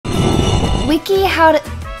Wiki how to...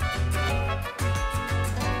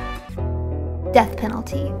 Death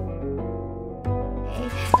penalty. Okay.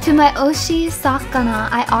 To my Oshi Sakana,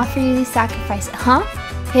 I offer you the sacrifice. Huh?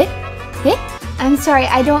 Hit? I'm sorry,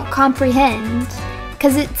 I don't comprehend.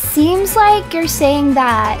 Because it seems like you're saying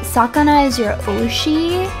that Sakana is your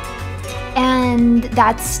Oshi, and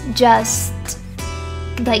that's just...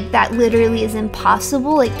 like, that literally is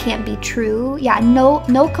impossible. It can't be true. Yeah, no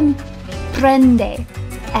comprende.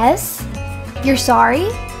 S? You're sorry?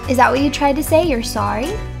 Is that what you tried to say? You're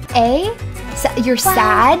sorry? A? You're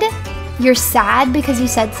sad? You're sad because you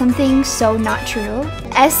said something so not true?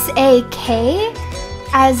 S-A-K?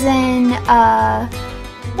 As in,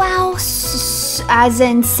 wow, as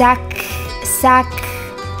in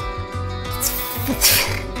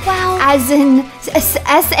wow. As in,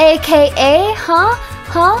 S-A-K-A?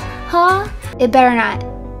 Huh? It better not.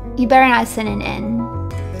 You better not send an N.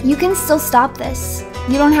 You can still stop this.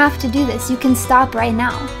 You don't have to do this. You can stop right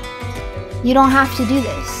now. You don't have to do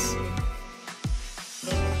this.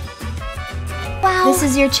 Wow. This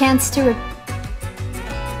is your chance to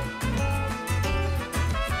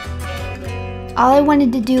all I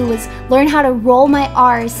wanted to do was learn how to roll my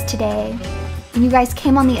R's today. And you guys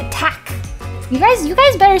came on the attack. You guys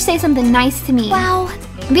better say something nice to me. Wow.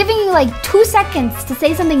 I'm giving you like 2 seconds to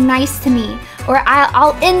say something nice to me, or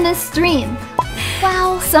I'll end this stream.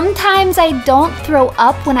 Wow. Sometimes I don't throw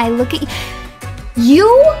up when I look at you.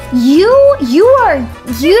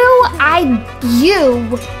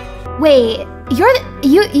 Wait, you're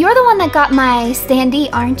the one that got my standee,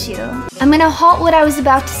 aren't you? I'm gonna halt what I was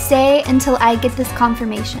about to say until I get this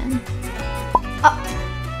confirmation.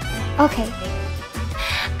 Okay.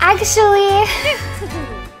 Actually,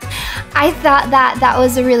 I thought that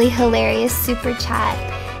was a really hilarious super chat,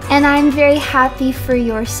 and I'm very happy for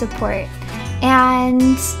your support.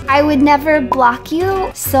 And I would never block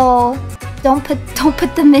you, so don't put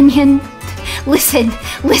the minion. Listen,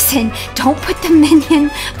 don't put the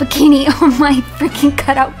minion bikini on my freaking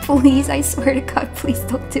cutout, please. I swear to God, please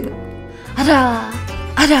don't do it.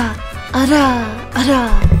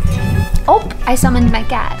 Oh, I summoned my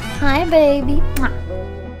cat. Hi, baby.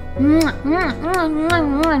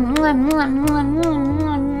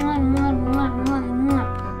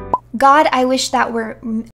 God, I wish that were...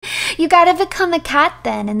 You gotta become a cat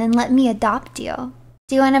then, and then let me adopt you.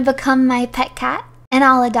 Do you want to become my pet cat? And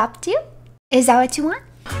I'll adopt you? Is that what you want?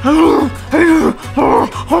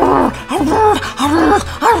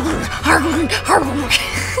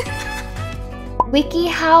 Wiki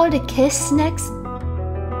how to kiss next?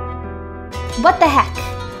 What the heck?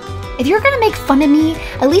 If you're gonna make fun of me,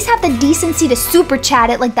 at least have the decency to super chat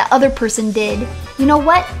it like the other person did. You know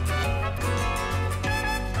what?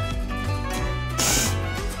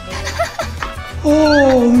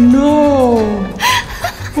 Oh no!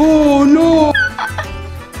 Oh no!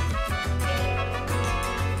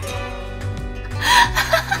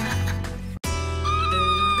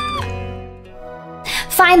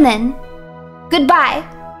 Fine then. Goodbye.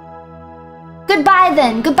 Goodbye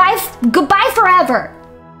then. Goodbye forever.